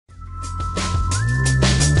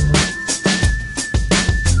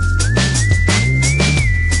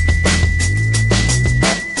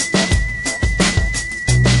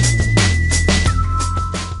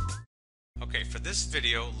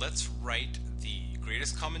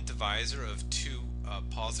greatest common divisor of two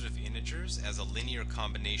positive integers as a linear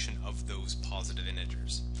combination of those positive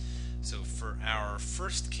integers. So for our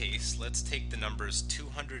first case, let's take the numbers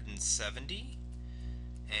 270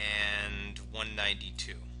 and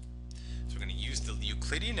 192. So we're going to use the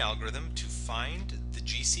Euclidean algorithm to find the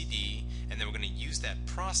GCD, and then we're going to use that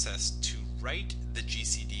process to write the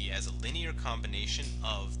GCD as a linear combination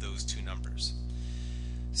of those two numbers.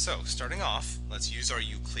 So starting off, let's use our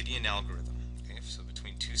Euclidean algorithm. Okay, so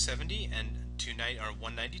between 270 and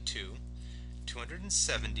 192,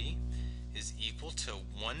 270 is equal to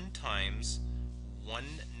 1 times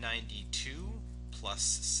 192 plus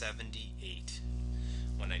 78.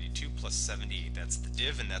 192 plus 78, that's the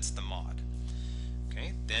div and that's the mod.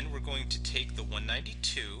 Okay, then we're going to take the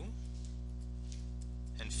 192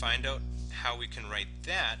 and find out how we can write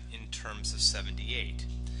that in terms of 78.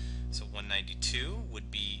 So 192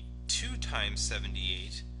 would be 2 times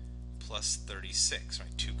 78 plus 36,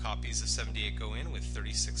 right? 2 copies of 78 go in with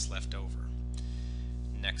 36 left over.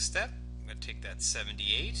 Next step, I'm going to take that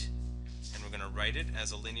 78 and we're going to write it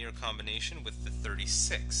as a linear combination with the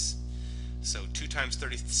 36. So 2 times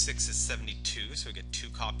 36 is 72, so we get 2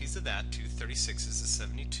 copies of that. 2 36s is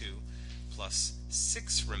 72 plus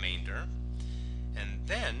 6 remainder. And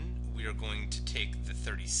then we are going to take the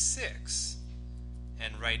 36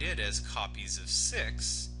 and write it as copies of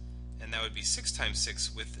 6, and that would be 6 times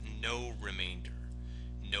 6 with no remainder.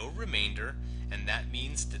 No remainder, and that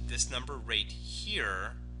means that this number right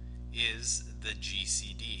here is the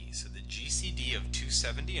GCD. So the GCD of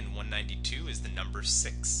 270 and 192 is the number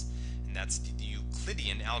 6, and that's the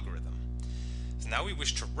Euclidean algorithm. So now we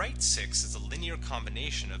wish to write 6 as a linear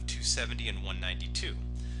combination of 270 and 192.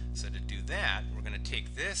 So to do that, we're going to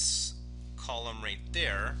take this column right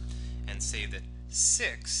there and say that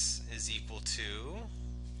 6 is equal to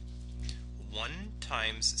 1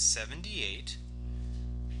 times 78,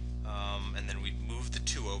 and then we move the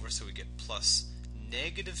 2 over, so we get plus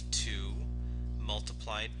negative 2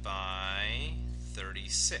 multiplied by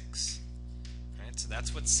 36. Right, so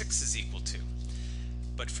that's what 6 is equal to.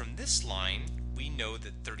 But from this line, we know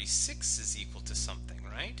that 36 is equal to something,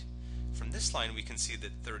 right? From this line, we can see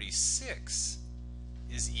that 36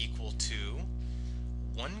 is equal to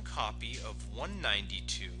 1 copy of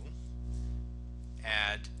 192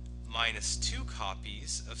 add minus 2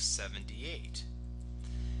 copies of 78.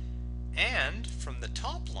 And from the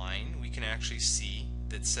top line, we can actually see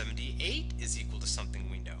that 78 is equal to something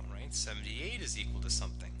we know, right? 78 is equal to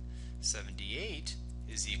something. 78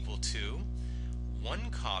 is equal to 1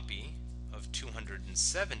 copy of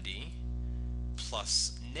 270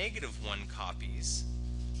 plus negative 1 copies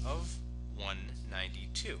of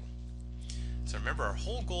 192. So remember, our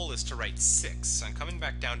whole goal is to write 6. So I'm coming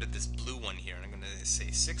back down to this blue one here, and I'm going to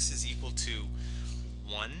say 6 is equal to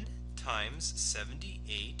 1 times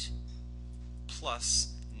 78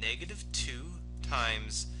 plus negative 2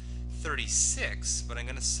 times 36, but I'm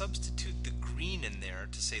going to substitute the green in there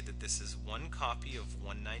to say that this is 1 copy of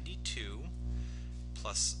 192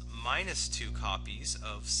 plus minus 2 copies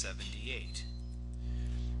of 78.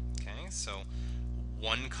 Okay, so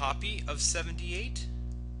 1 copy of 78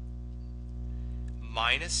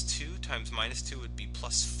 minus 2 times minus 2 would be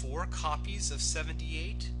plus 4 copies of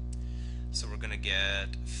 78. So we're going to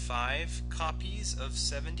get 5 copies of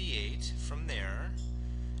 78 from there.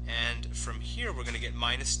 And from here we're going to get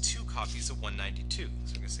minus 2 copies of 192.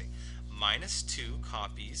 So we're going to say minus 2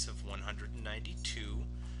 copies of 192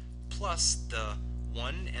 plus the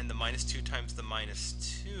 1 and the minus 2 times the minus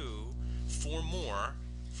 2, 4 more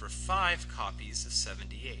for 5 copies of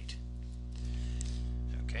 78.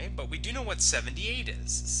 Okay, but we do know what 78 is.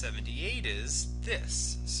 78 is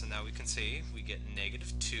this. So now we can say we get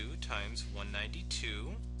negative 2 times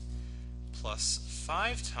 192 plus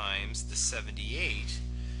 5 times the 78,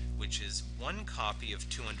 which is 1 copy of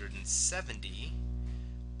 270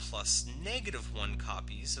 plus negative 1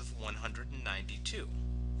 copies of 192.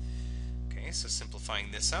 Okay, so simplifying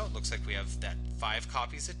this out, looks like we have that 5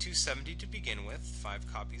 copies of 270 to begin with, 5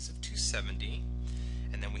 copies of 270,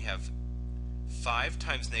 and then we have 5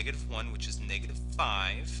 times negative 1, which is negative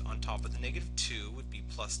 5, on top of the negative 2 would be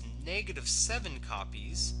plus negative 7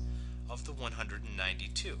 copies of the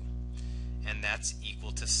 192. And that's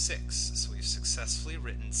equal to 6. So we've successfully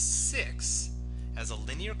written 6 as a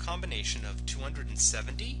linear combination of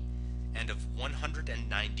 270 and of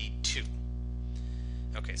 192.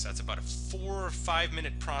 Okay, so that's about a 4 or 5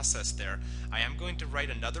 minute process there. I am going to write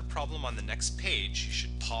another problem on the next page. You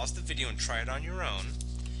should pause the video and try it on your own.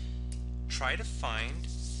 Try to find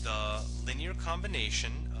the linear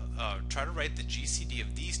combination, try to write the GCD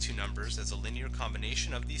of these two numbers as a linear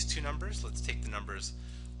combination of these two numbers. Let's take the numbers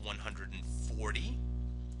 140 140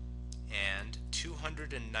 and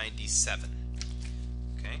 297.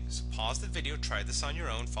 Okay, so pause the video, try this on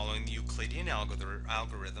your own following the Euclidean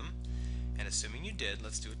algorithm, and assuming you did,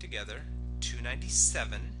 let's do it together.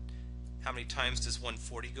 297, how many times does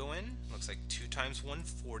 140 go in? Looks like 2 times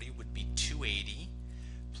 140 would be 280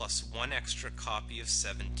 plus 1 extra copy of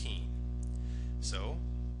 17. So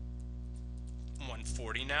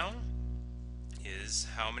 140 now is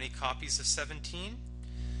how many copies of 17?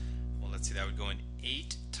 Well, let's see, that would go in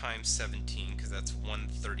 8 times 17 because that's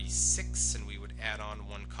 136, and we would add on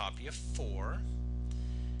 1 copy of 4.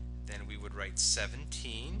 Then we would write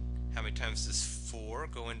 17. How many times does 4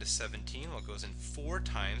 go into 17? Well, it goes in 4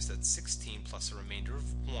 times. That's 16 plus a remainder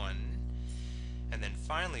of 1. And then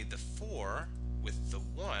finally the 4 with the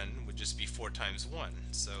 1 would just be 4 times 1.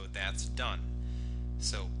 So that's done.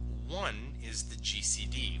 So 1 is the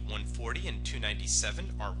GCD. 140 and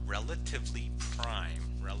 297 are relatively prime.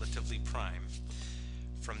 Relatively prime.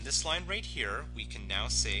 From this line right here, we can now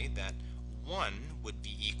say that 1 would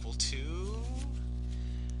be equal to,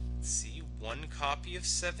 let's see, 1 copy of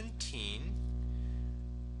 17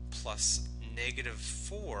 plus negative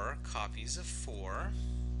 4 copies of 4.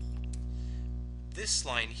 This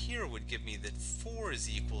line here would give me that 4 is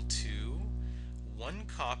equal to 1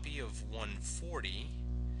 copy of 140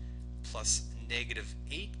 plus negative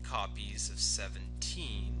 8 copies of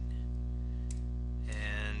 17.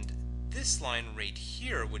 And this line right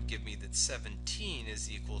here would give me that 17 is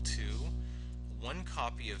equal to 1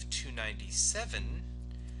 copy of 297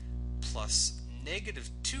 plus negative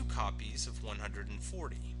 2 copies of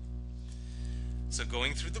 140. So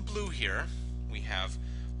going through the blue here, we have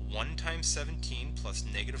 1 times 17 plus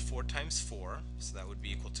negative 4 times 4, so that would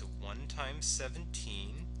be equal to 1 times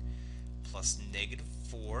 17 plus negative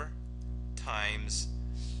 4 times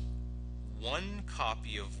 1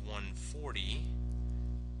 copy of 140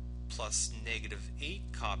 plus negative 8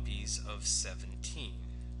 copies of 17.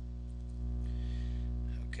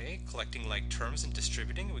 Okay, collecting like terms and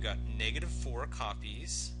distributing, we got negative 4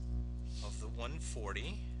 copies of the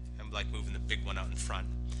 140. I'm like moving the big one out in front.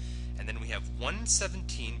 And then we have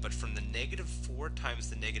 117, but from the negative 4 times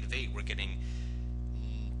the negative 8, we're getting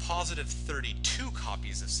positive 32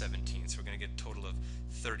 copies of 17. So we're going to get a total of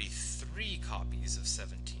 33 copies of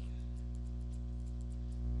 17.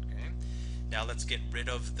 Okay. Now let's get rid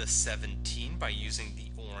of the 17 by using the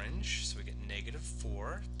orange. So we get negative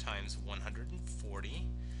 4 times 140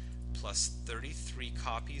 plus 33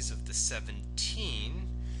 copies of the 17,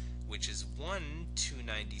 which is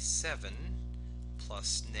 297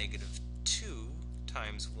 plus negative 2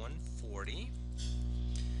 times 140.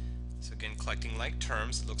 So again, collecting like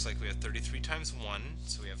terms, it looks like we have 33 times 1,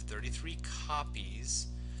 so we have 33 copies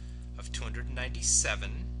of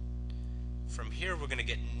 297. From here we're going to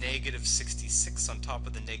get negative 66 on top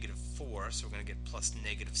of the negative 4, so we're going to get plus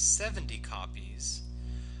negative 70 copies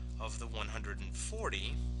of the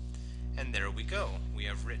 140, and there we go. We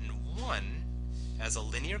have written 1 as a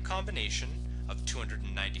linear combination of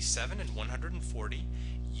 297 and 140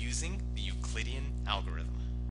 using the Euclidean algorithm.